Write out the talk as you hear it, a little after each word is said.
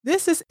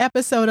This is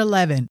episode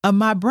 11 of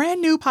my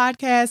brand new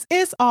podcast,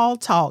 It's All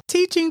Talk,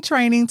 Teaching,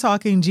 Training,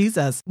 Talking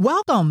Jesus.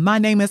 Welcome. My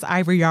name is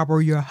Ivory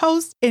Yarbrough, your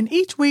host, and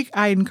each week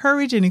I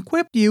encourage and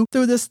equip you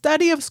through the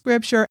study of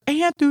Scripture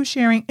and through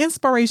sharing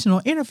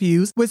inspirational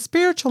interviews with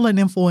spiritual and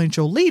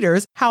influential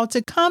leaders how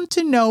to come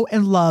to know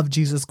and love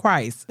Jesus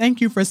Christ.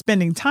 Thank you for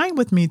spending time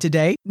with me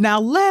today. Now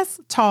let's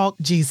talk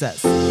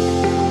Jesus.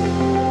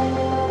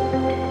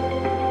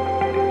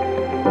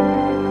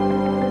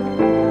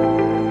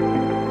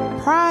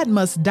 Pride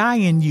must die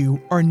in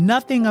you, or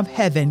nothing of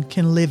heaven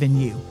can live in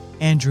you.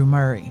 Andrew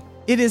Murray.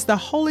 It is the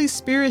Holy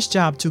Spirit's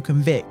job to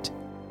convict,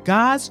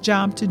 God's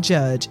job to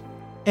judge,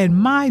 and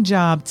my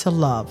job to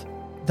love.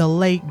 The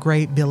late,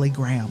 great Billy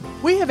Graham.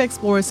 We have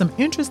explored some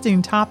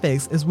interesting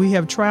topics as we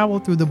have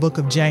traveled through the book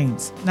of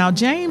James. Now,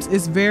 James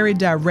is very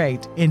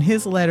direct in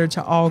his letter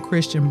to all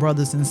Christian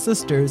brothers and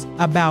sisters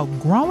about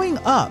growing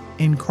up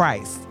in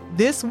Christ.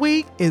 This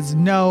week is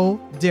no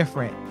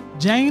different.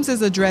 James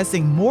is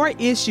addressing more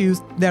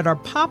issues that are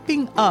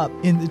popping up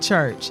in the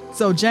church.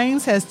 So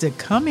James has to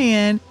come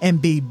in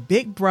and be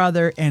big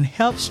brother and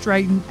help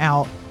straighten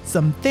out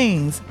some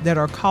things that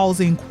are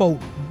causing,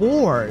 quote,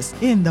 wars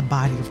in the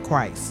body of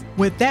Christ.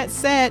 With that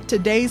said,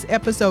 today's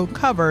episode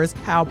covers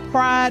how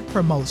pride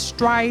promotes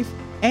strife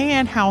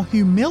and how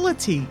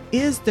humility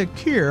is the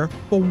cure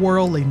for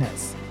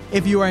worldliness.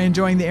 If you are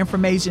enjoying the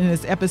information in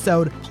this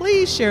episode,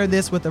 please share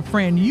this with a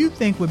friend you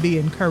think would be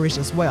encouraged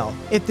as well.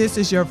 If this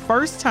is your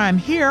first time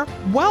here,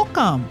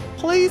 welcome.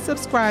 Please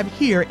subscribe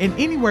here and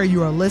anywhere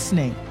you are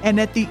listening. And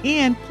at the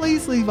end,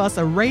 please leave us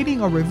a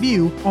rating or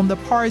review on the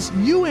parts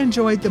you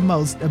enjoyed the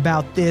most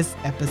about this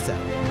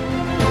episode.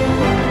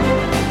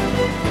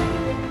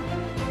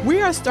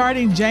 We are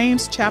starting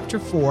James chapter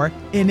 4,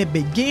 and it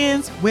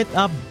begins with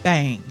a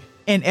bang.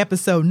 In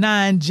episode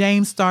 9,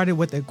 James started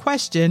with a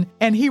question,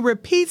 and he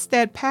repeats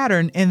that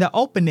pattern in the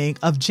opening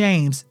of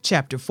James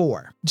chapter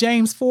 4.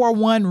 James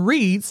 4:1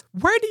 reads,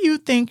 "Where do you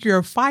think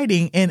your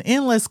fighting and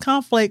endless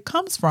conflict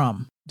comes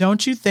from?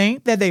 Don't you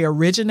think that they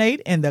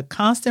originate in the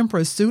constant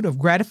pursuit of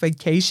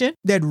gratification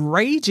that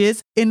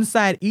rages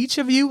inside each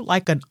of you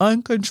like an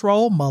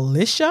uncontrolled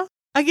militia?"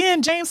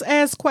 Again, James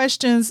asks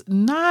questions,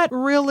 not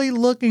really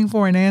looking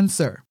for an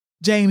answer.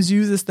 James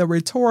uses the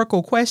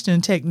rhetorical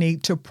question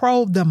technique to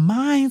probe the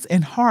minds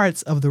and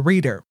hearts of the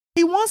reader.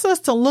 He wants us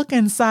to look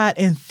inside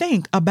and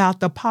think about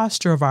the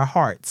posture of our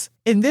hearts.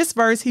 In this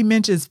verse, he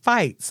mentions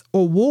fights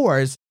or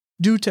wars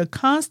due to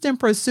constant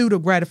pursuit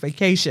of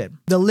gratification.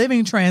 The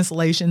Living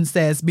Translation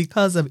says,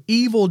 because of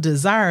evil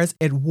desires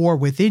at war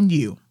within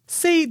you.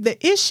 See, the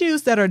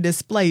issues that are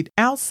displayed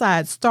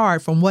outside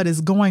start from what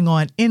is going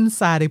on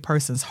inside a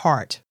person's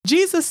heart.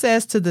 Jesus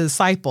says to the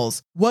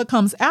disciples, what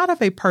comes out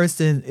of a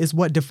person is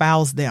what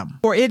defiles them.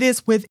 For it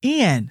is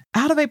within,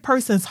 out of a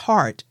person's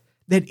heart,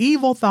 that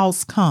evil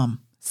thoughts come.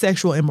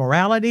 Sexual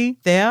immorality,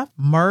 theft,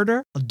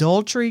 murder,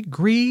 adultery,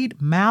 greed,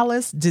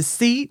 malice,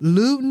 deceit,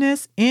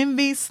 lewdness,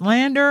 envy,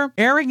 slander,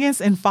 arrogance,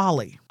 and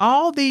folly.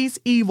 All these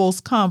evils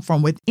come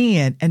from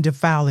within and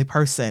defile a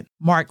person.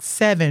 Mark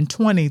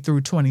 7:20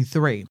 through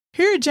 23.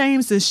 Here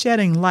James is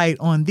shedding light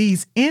on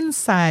these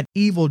inside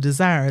evil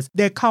desires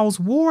that cause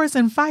wars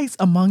and fights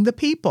among the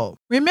people.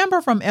 Remember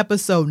from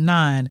episode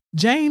 9,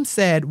 James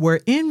said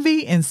where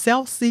envy and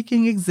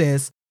self-seeking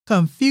exist,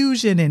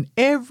 confusion and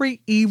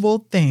every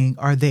evil thing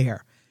are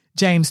there.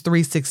 James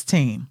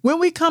 3:16. When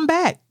we come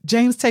back,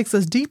 James takes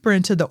us deeper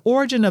into the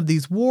origin of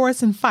these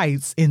wars and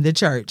fights in the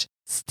church.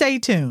 Stay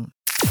tuned.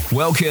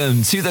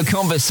 Welcome to the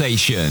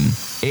conversation.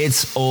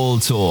 It's All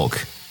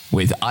Talk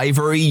with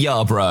Ivory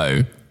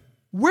Yarbrough.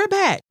 We're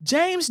back.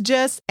 James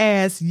just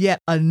asked yet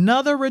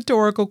another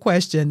rhetorical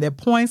question that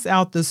points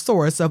out the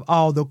source of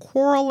all the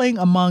quarreling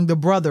among the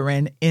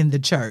brethren in the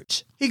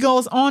church. He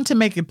goes on to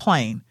make it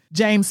plain.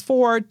 James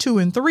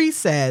 4:2-3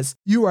 says,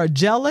 "You are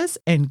jealous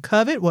and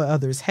covet what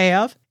others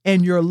have,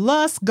 and your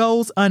lust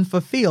goes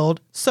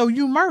unfulfilled, so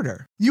you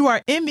murder. You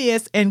are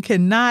envious and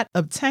cannot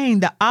obtain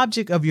the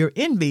object of your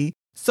envy,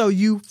 so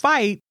you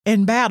fight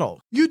and battle.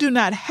 You do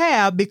not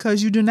have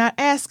because you do not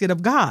ask it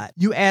of God.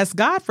 You ask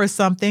God for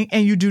something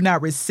and you do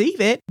not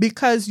receive it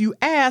because you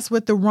ask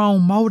with the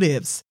wrong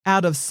motives,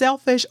 out of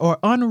selfish or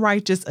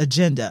unrighteous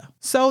agenda,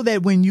 so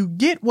that when you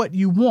get what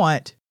you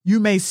want, you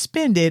may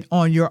spend it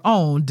on your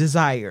own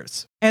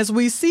desires." As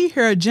we see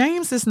here,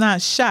 James is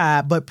not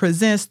shy, but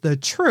presents the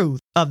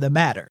truth of the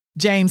matter.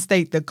 James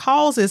states the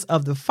causes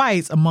of the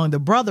fights among the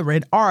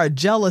brethren are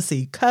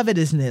jealousy,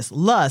 covetousness,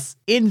 lust,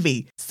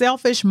 envy,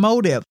 selfish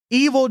motive,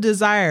 evil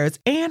desires,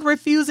 and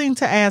refusing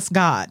to ask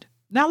God.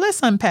 Now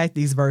let's unpack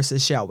these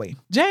verses, shall we?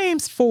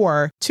 James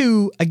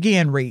 4:2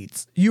 again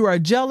reads, "You are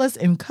jealous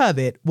and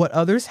covet what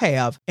others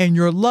have, and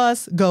your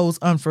lust goes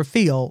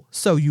unfulfilled,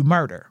 so you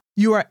murder.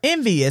 You are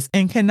envious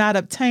and cannot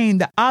obtain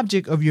the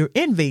object of your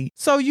envy,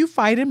 so you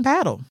fight in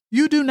battle.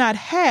 You do not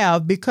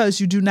have because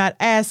you do not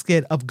ask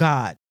it of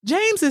God.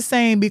 James is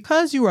saying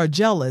because you are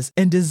jealous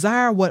and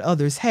desire what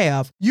others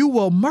have, you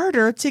will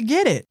murder to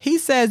get it. He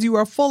says you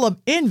are full of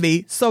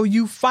envy, so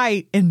you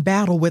fight and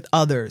battle with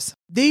others.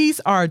 These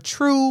are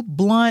true,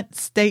 blunt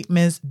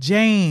statements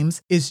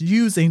James is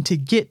using to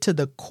get to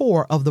the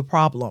core of the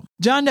problem.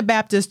 John the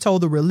Baptist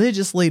told the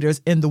religious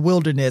leaders in the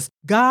wilderness,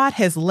 God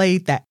has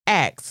laid the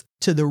axe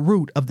to the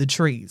root of the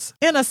trees.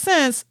 In a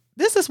sense,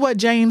 this is what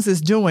James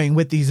is doing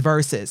with these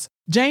verses.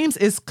 James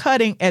is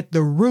cutting at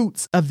the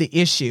roots of the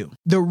issue.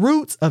 The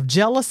roots of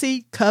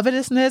jealousy,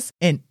 covetousness,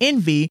 and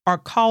envy are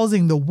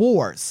causing the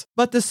wars.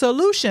 But the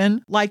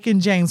solution, like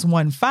in James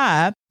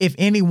 1:5, if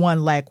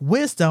anyone lack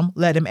wisdom,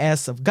 let him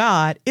ask of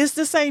God, is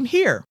the same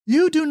here.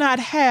 You do not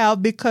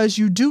have because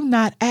you do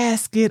not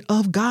ask it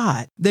of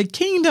God. The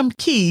kingdom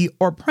key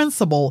or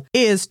principle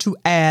is to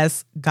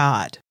ask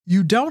God.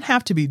 You don't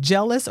have to be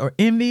jealous or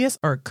envious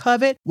or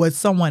covet what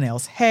someone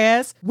else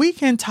has. We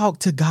can talk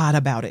to God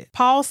about it.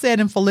 Paul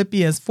said in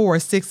Philippians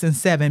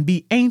 4:6-7,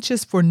 be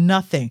anxious for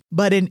nothing,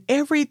 but in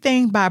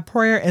everything by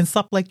prayer and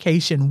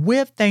supplication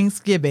with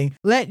thanksgiving,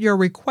 let your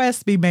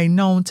requests be made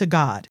known to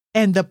God.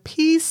 And the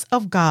peace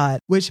of God,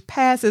 which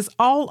passes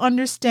all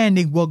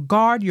understanding, will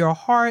guard your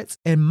hearts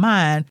and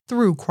mind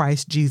through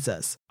Christ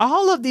Jesus.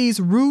 All of these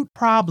root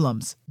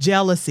problems,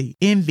 jealousy,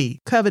 envy,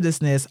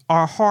 covetousness,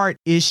 are heart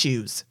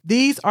issues.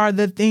 These are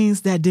the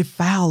things that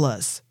defile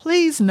us.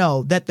 Please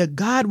know that the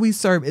God we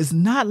serve is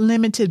not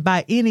limited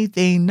by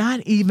anything, not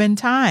even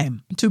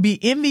time. To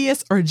be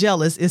envious or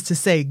jealous is to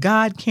say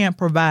God can't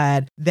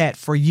provide that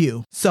for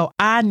you, so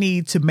I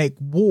need to make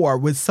war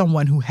with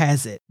someone who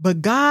has it.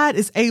 But God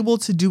is able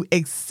to do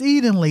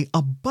exceedingly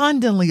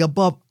abundantly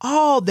above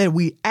all that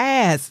we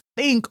ask,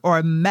 think, or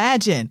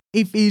imagine.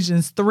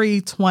 Ephesians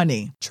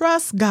 3:20.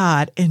 Trust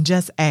God and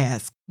just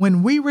ask.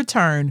 When we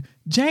return,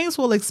 James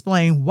will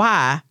explain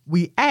why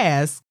we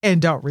ask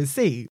and don't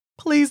receive.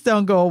 Please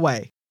don't go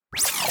away.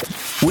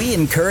 We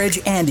encourage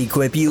and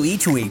equip you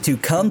each week to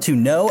come to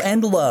know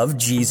and love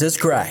Jesus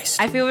Christ.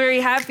 I feel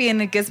very happy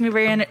and it gets me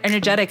very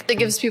energetic. It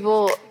gives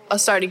people a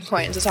starting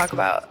point to talk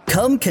about.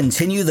 Come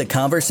continue the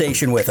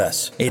conversation with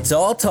us. It's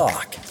all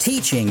talk,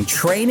 teaching,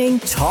 training,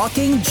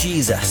 talking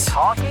Jesus.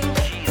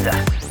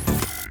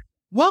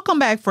 Welcome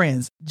back,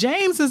 friends.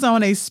 James is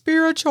on a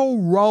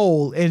spiritual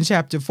roll in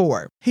chapter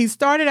 4. He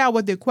started out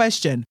with the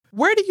question,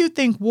 where do you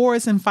think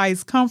wars and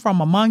fights come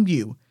from among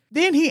you?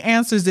 Then he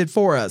answers it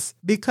for us,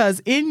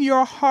 because in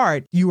your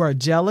heart you are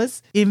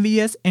jealous,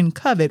 envious, and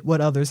covet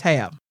what others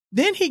have.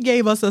 Then he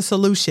gave us a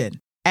solution.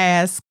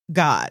 Ask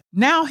God.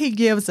 Now he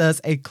gives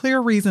us a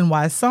clear reason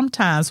why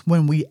sometimes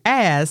when we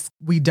ask,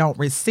 we don't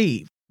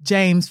receive.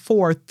 James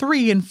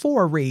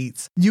 4:3-4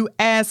 reads, you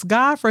ask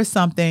God for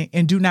something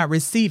and do not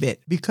receive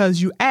it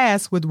because you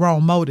ask with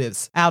wrong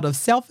motives, out of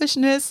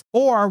selfishness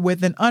or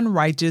with an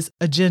unrighteous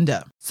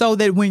agenda, so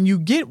that when you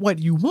get what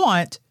you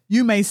want,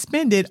 you may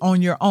spend it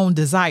on your own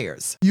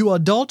desires. You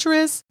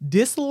adulterous,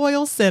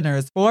 disloyal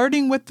sinners,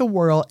 flirting with the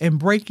world and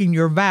breaking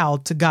your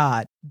vow to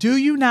God. Do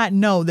you not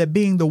know that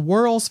being the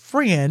world's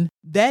friend,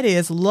 that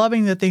is,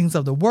 loving the things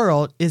of the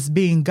world, is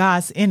being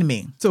God's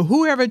enemy? So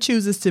whoever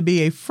chooses to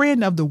be a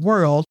friend of the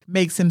world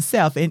makes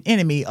himself an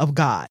enemy of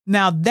God.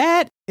 Now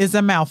that is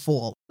a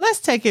mouthful. Let's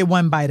take it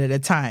one bite at a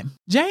time.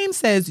 James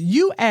says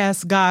you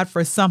ask God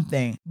for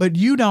something, but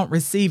you don't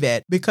receive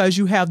it because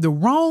you have the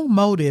wrong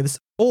motives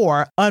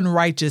or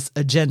unrighteous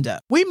agenda.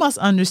 We must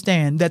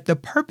understand that the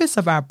purpose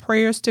of our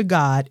prayers to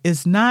God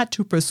is not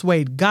to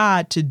persuade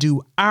God to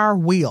do our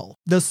will.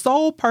 The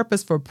sole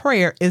purpose for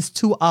prayer is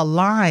to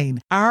align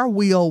our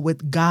will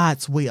with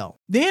God's will.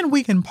 Then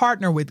we can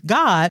partner with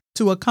God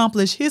to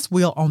accomplish His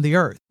will on the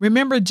earth.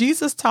 Remember,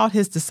 Jesus taught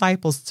His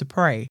disciples to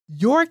pray,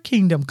 your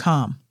kingdom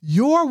come,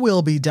 your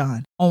will be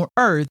done on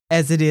earth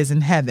as it is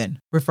in heaven,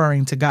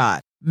 referring to God.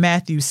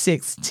 Matthew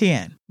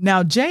 6:10.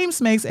 Now,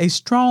 James makes a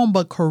strong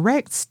but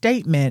correct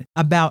statement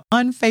about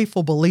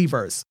unfaithful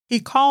believers. He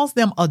calls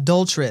them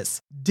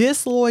adulterous,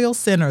 disloyal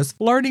sinners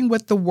flirting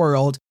with the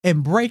world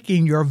and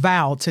breaking your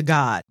vow to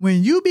God.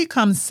 When you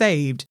become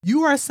saved,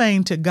 you are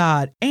saying to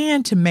God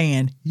and to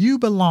man, you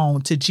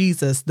belong to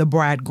Jesus, the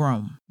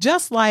bridegroom.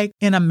 Just like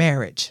in a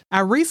marriage. I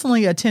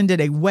recently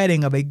attended a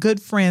wedding of a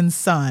good friend's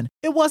son.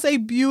 It was a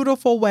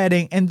beautiful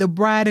wedding and the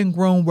bride and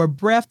groom were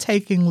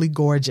breathtakingly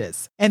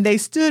gorgeous. And they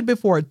stood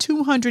before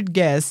 200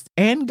 guests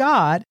and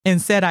God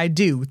and said I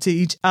do to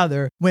each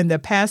other when the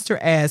pastor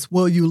asked,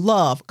 will you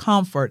love,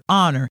 comfort,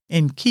 honor,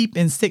 and keep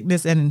in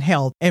sickness and in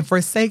health, and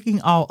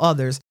forsaking all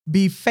others,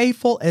 be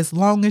faithful as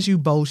long as you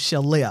both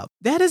shall live.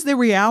 That is the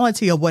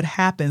reality of what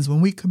happens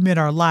when we commit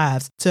our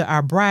lives to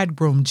our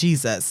bridegroom,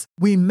 Jesus.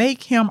 We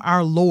make him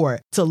our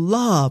Lord to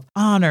love,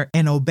 honor,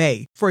 and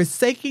obey,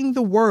 forsaking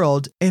the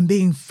world and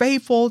being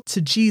faithful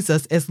to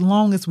Jesus as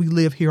long as we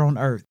live here on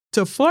earth.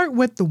 To flirt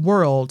with the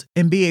world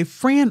and be a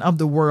friend of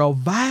the world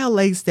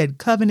violates that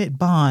covenant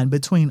bond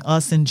between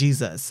us and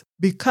Jesus.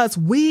 Because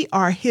we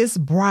are his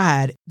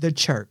bride, the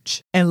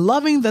church, and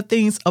loving the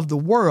things of the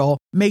world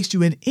makes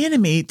you an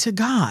enemy to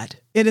God.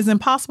 It is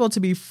impossible to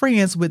be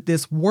friends with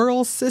this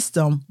world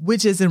system,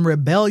 which is in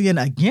rebellion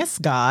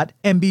against God,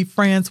 and be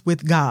friends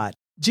with God.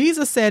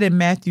 Jesus said in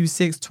Matthew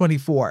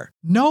 6:24,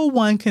 "No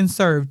one can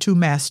serve two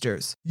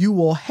masters. You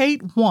will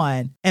hate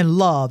one and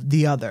love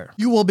the other.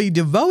 You will be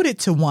devoted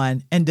to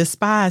one and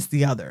despise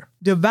the other."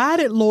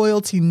 Divided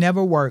loyalty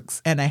never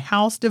works, and a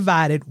house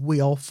divided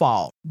will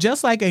fall.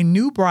 Just like a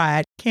new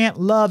bride can't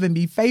love and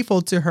be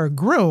faithful to her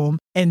groom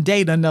and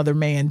date another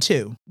man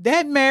too.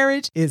 That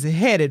marriage is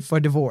headed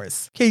for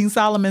divorce. King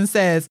Solomon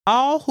says,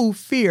 "All who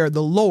fear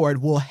the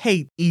Lord will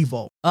hate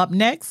evil." Up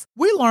next,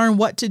 we learn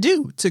what to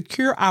do to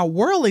cure our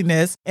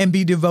worldliness and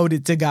be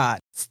devoted to God.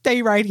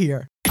 Stay right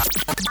here.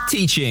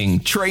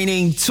 Teaching,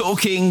 training,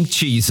 talking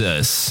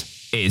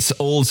Jesus. It's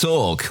All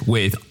Talk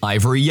with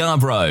Ivory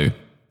Yarbrough.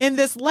 In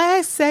this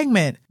last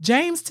segment,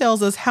 James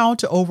tells us how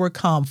to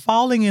overcome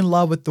falling in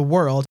love with the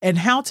world and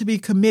how to be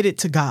committed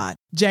to God.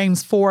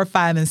 James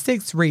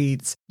 4:5-6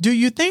 reads, "Do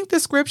you think the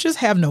scriptures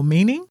have no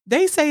meaning?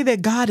 They say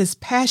that God is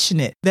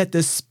passionate, that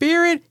the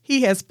spirit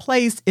he has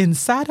placed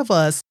inside of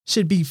us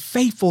should be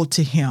faithful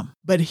to him.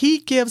 But he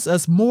gives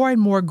us more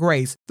and more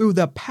grace through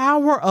the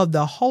power of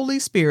the Holy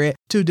Spirit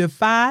to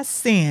defy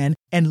sin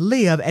and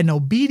live an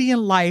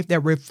obedient life that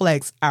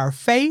reflects our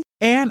faith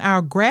and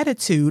our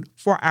gratitude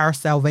for our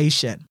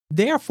salvation.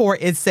 Therefore,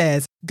 it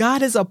says,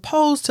 God is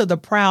opposed to the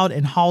proud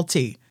and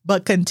haughty,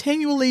 but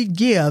continually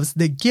gives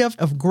the gift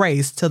of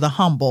grace to the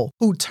humble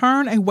who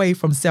turn away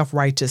from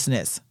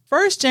self-righteousness."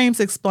 First,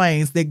 James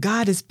explains that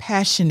God is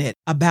passionate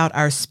about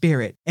our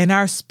spirit, and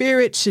our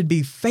spirit should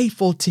be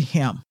faithful to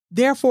him.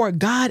 Therefore,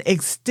 God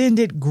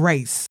extended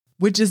grace,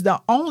 which is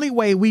the only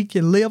way we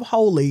can live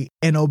holy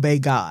and obey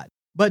God.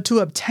 But to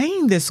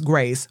obtain this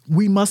grace,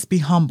 we must be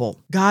humble.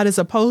 God is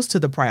opposed to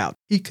the proud.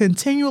 He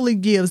continually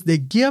gives the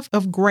gift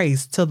of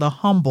grace to the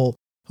humble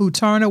who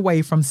turn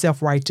away from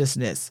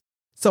self-righteousness.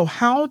 So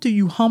how do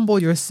you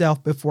humble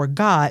yourself before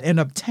God and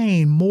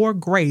obtain more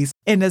grace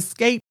and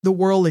escape the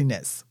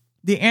worldliness?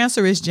 The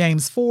answer is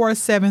James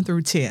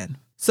 4:7-10.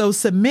 "So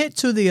submit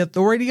to the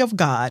authority of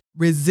God,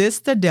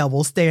 resist the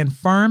devil, stand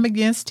firm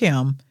against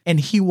him, and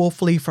he will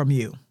flee from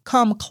you.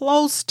 Come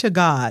close to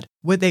God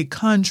with a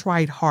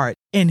contrite heart,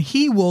 and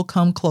he will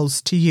come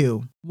close to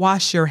you.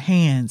 Wash your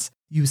hands,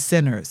 you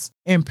sinners,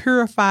 and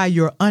purify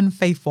your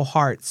unfaithful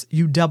hearts,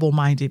 you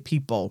double-minded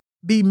people.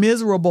 Be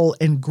miserable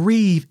and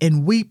grieve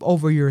and weep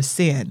over your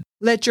sin.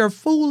 Let your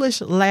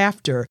foolish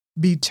laughter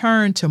be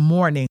turned to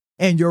mourning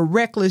and your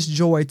reckless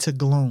joy to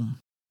gloom.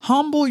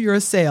 Humble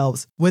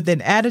yourselves with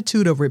an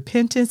attitude of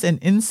repentance and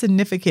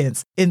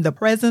insignificance in the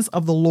presence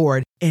of the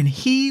Lord, and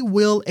he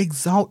will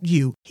exalt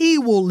you. He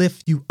will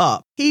lift you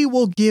up. He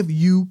will give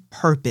you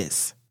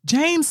purpose."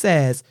 James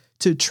says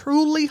to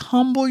truly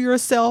humble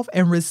yourself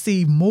and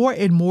receive more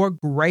and more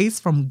grace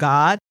from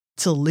God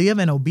to live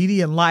an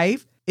obedient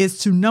life is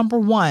to, number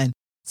 1,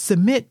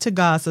 submit to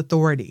God's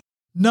authority.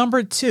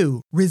 Number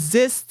 2,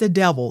 resist the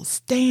devil.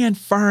 Stand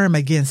firm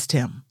against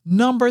him.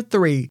 Number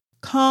 3,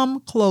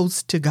 come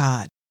close to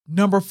God.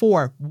 Number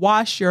 4,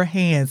 wash your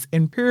hands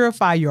and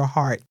purify your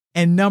heart.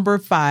 And number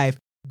 5,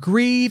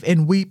 grieve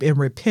and weep in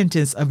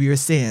repentance of your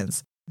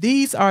sins.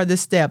 These are the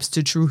steps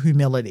to true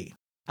humility.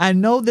 I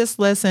know this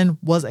lesson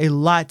was a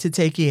lot to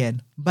take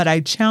in, but I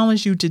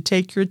challenge you to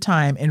take your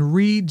time and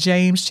read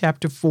James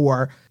chapter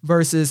 4,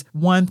 verses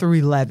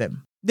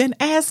 1-11. Then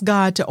ask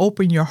God to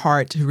open your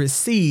heart to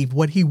receive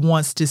what he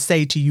wants to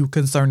say to you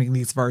concerning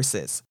these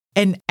verses.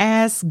 And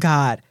ask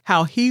God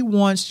how he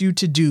wants you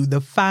to do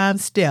the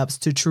 5 steps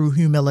to true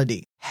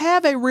humility.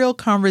 Have a real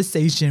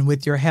conversation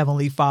with your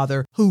Heavenly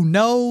Father who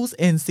knows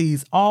and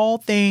sees all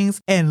things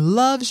and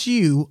loves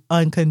you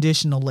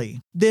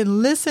unconditionally.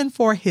 Then listen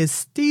for his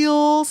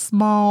still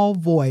small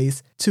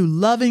voice to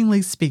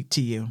lovingly speak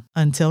to you.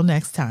 Until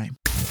next time.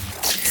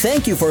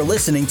 Thank you for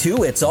listening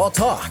to It's All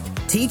Talk,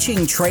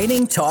 teaching,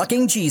 training,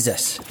 talking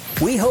Jesus.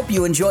 We hope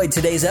you enjoyed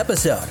today's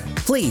episode.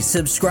 Please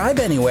subscribe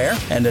anywhere,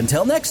 and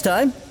until next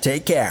time,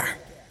 take care.